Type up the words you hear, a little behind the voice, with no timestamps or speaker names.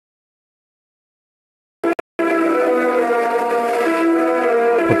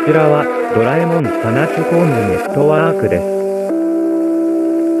ちらはドラえもんサナチュコンズネットワークです。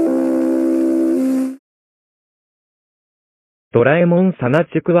ドラえもんサナ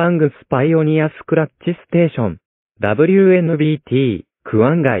チュクワングスパイオニアスクラッチステーション WNBT ク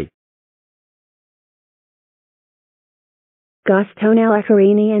ワンガイ。Gastone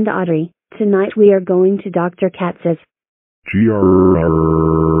Luccarini and Audrey, tonight we are going to Dr. Katz's.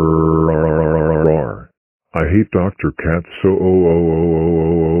 GRRRRRRRRR. I hate Dr. Katz so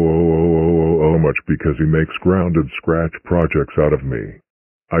much because he makes grounded scratch projects out of me.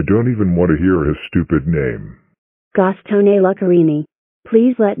 I don't even want to hear his stupid name. Gastone Luccarini,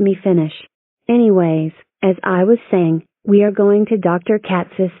 please let me finish. Anyways, as I was saying, we are going to Dr.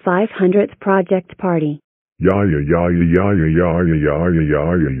 Katz's 500th project party. Yeah.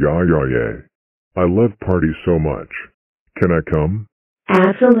 I love parties so much. Can I come?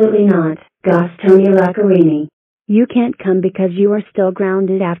 Absolutely not, Gastone Luccarini. You can't come because you are still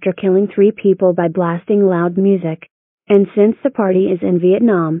grounded after killing 3 people by blasting loud music. And since the party is in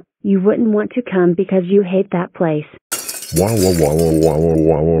Vietnam, you wouldn't want to come because you hate that place. Walla.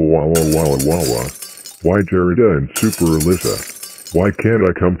 Why Jarida and Super Alyssa? Why can't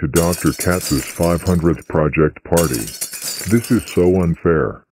I come to Dr. Katz's 500th project party? This is so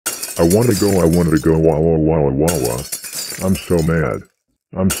unfair. I wanted to go, walla. I'm so mad.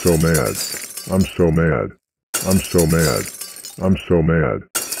 I'm so mad. I'm so mad. I'm so mad. I'm so mad.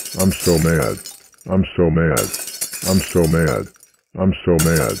 I'm so mad. I'm so mad. I'm so mad. I'm so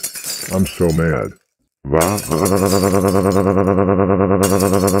mad. I'm so mad.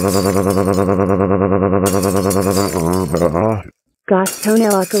 Gastone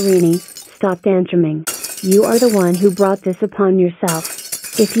Luccarini, stop tantruming. You are the one who brought this upon yourself.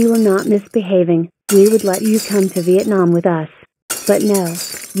 If you were not misbehaving, we would let you come to Vietnam with us. But no,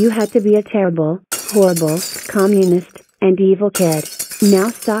 you had to be a terrible, horrible, communist, and evil kid. Now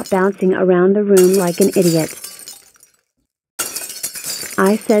stop bouncing around the room like an idiot.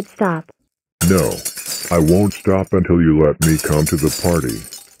 I said stop. No, I won't stop until you let me come to the party.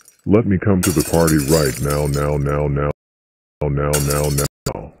 Let me come to the party right now.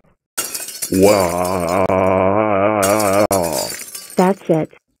 Wow. That's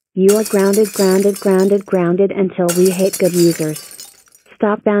it. You are grounded until we hate good users.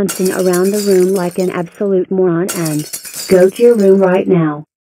 Stop bouncing around the room like an absolute moron and go to your room right now.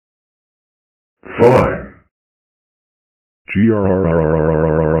 Fine.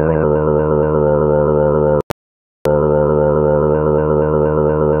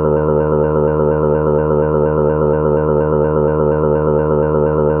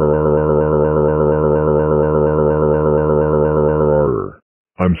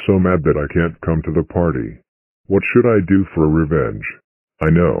 I'm so mad that I can't come to the party. What should I do for revenge? I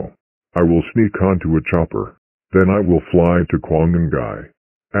know. I will sneak onto a chopper. Then I will fly to Kwangangai.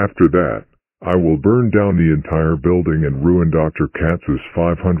 After that, I will burn down the entire building and ruin Dr. Katz's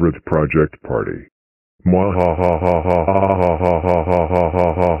 500th project party.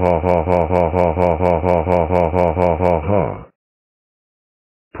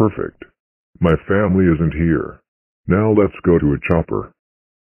 Perfect. My family isn't here. Now let's go to a chopper.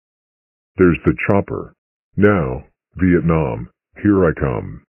 There's the chopper. Now, Vietnam, here I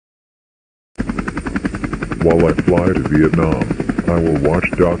come. While I fly to Vietnam, I will watch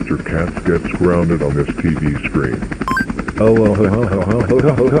Dr. Katz gets grounded on this TV screen.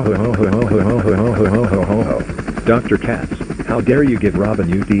 Dr. Katz, how dare you give Robin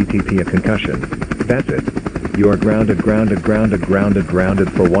UDTT a concussion? That's it. You are grounded for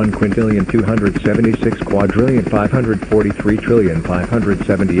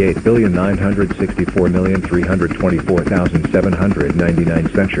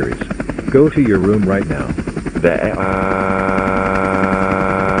centuries. Go to your room right now.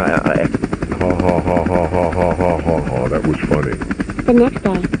 That was funny. The next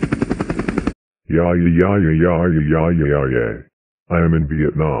day. Yeah. I am in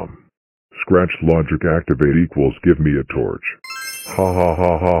Vietnam. Scratch logic activate equals give me a torch.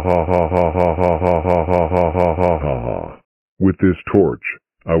 With this torch,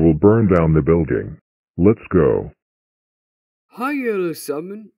 I will burn down the building. Let's go. Hi, Yellow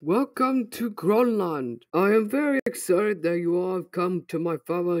Summon. Welcome to Greenland. I am very excited that you all have come to my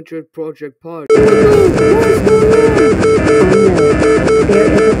 500 project party. There is a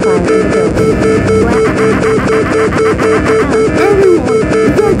fire in the building. Everyone,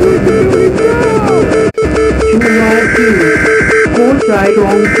 evacuate the building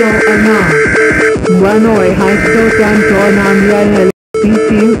now! Okay, is that everyone on our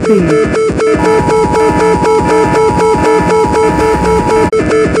team? So me,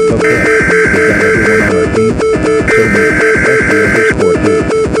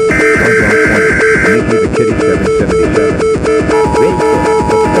 S3E5.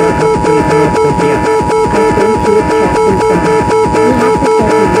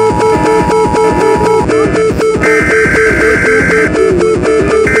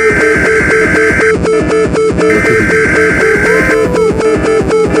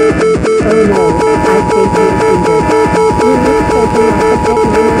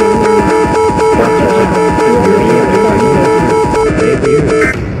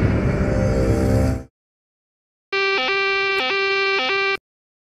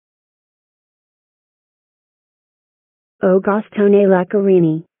 Oh Gastone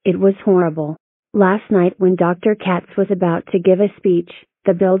Luccarini, it was horrible. Last night when Dr. Katz was about to give a speech,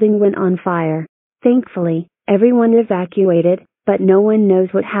 the building went on fire. Thankfully, everyone evacuated, but no one knows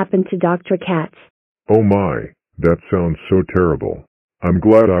what happened to Dr. Katz. Oh my, that sounds so terrible. I'm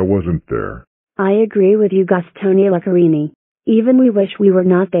glad I wasn't there. I agree with you, Gastone Luccarini. Even we wish we were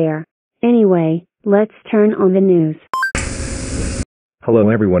not there. Anyway, let's turn on the news. Hello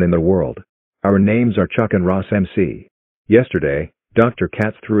everyone in the world. Our names are Chuck and Ross MC. Yesterday, Dr.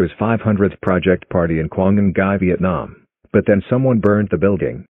 Katz threw his 500th project party in Quang Ngai, Vietnam. But then someone burned the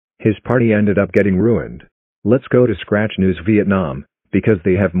building. His party ended up getting ruined. Let's go to Scratch News Vietnam, because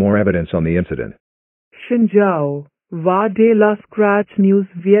they have more evidence on the incident. Xin chào, và đây là Scratch News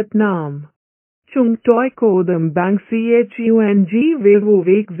Vietnam. Chúng tôi có đăng bảng CHUNG về vụ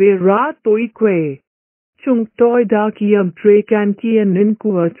việc xảy ra tối qua. Chúng tôi đã kiểm tra can kiện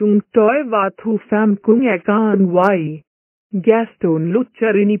của chúng tôi và thu phạm cùng an y. Gastone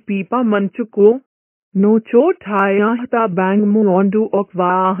Luccarini pipa manchuko. No chot hai ahta bang muondu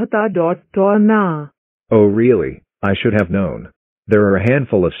okva ahta .na. Oh really? I should have known. There are a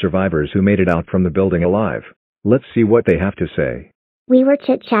handful of survivors who made it out from the building alive. Let's see what they have to say. We were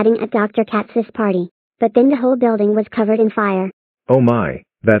chit-chatting at Dr. Katz's party, but then the whole building was covered in fire. Oh my,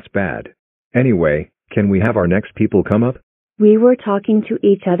 that's bad. Anyway, can we have our next people come up? We were talking to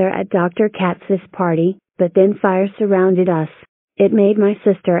each other at Dr. Katz's party, but then fire surrounded us. It made my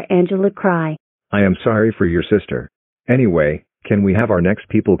sister Angela cry. I am sorry for your sister. Anyway, can we have our next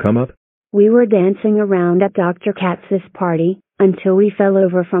people come up? We were dancing around at Dr. Katz's party, until we fell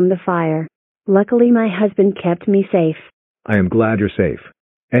over from the fire. Luckily my husband kept me safe. I am glad you're safe.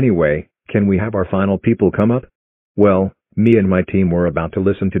 Anyway, can we have our final people come up? Well, me and my team were about to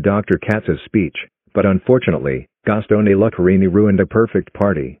listen to Dr. Katz's speech, but unfortunately, Gastone Luccarini ruined a perfect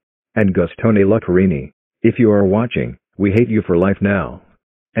party. And Gastone Luccarini, if you are watching, we hate you for life now.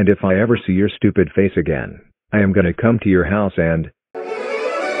 And if I ever see your stupid face again, I am gonna come to your house and...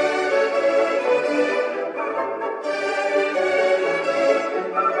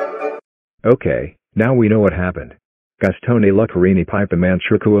 Okay, now we know what happened. Gastone Luccarini piped a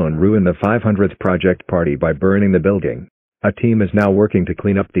manchukuo and ruined the 500th project party by burning the building. A team is now working to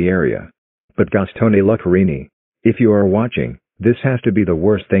clean up the area. But Gastone Luccarini, if you are watching, this has to be the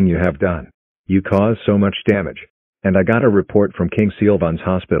worst thing you have done. You caused so much damage. And I got a report from King Silvan's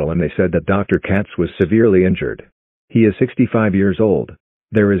hospital and they said that Dr. Katz was severely injured. He is 65 years old.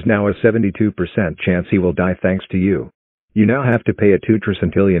 There is now a 72% chance he will die thanks to you. You now have to pay a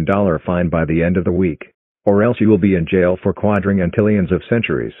 $2 trillion fine by the end of the week. Or else you will be in jail for quadrillions of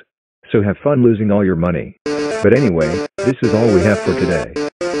centuries. So have fun losing all your money. But anyway, this is all we have for today.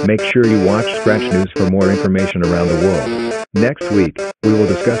 Make sure you watch Scratch News for more information around the world. Next week, we will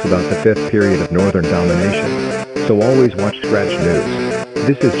discuss about the 5th period of Northern domination. So always watch Scratch News.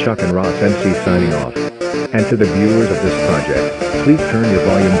 This is Chuck and Ross MC signing off. And to the viewers of this project, please turn your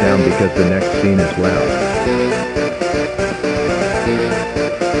volume down because the next scene is loud.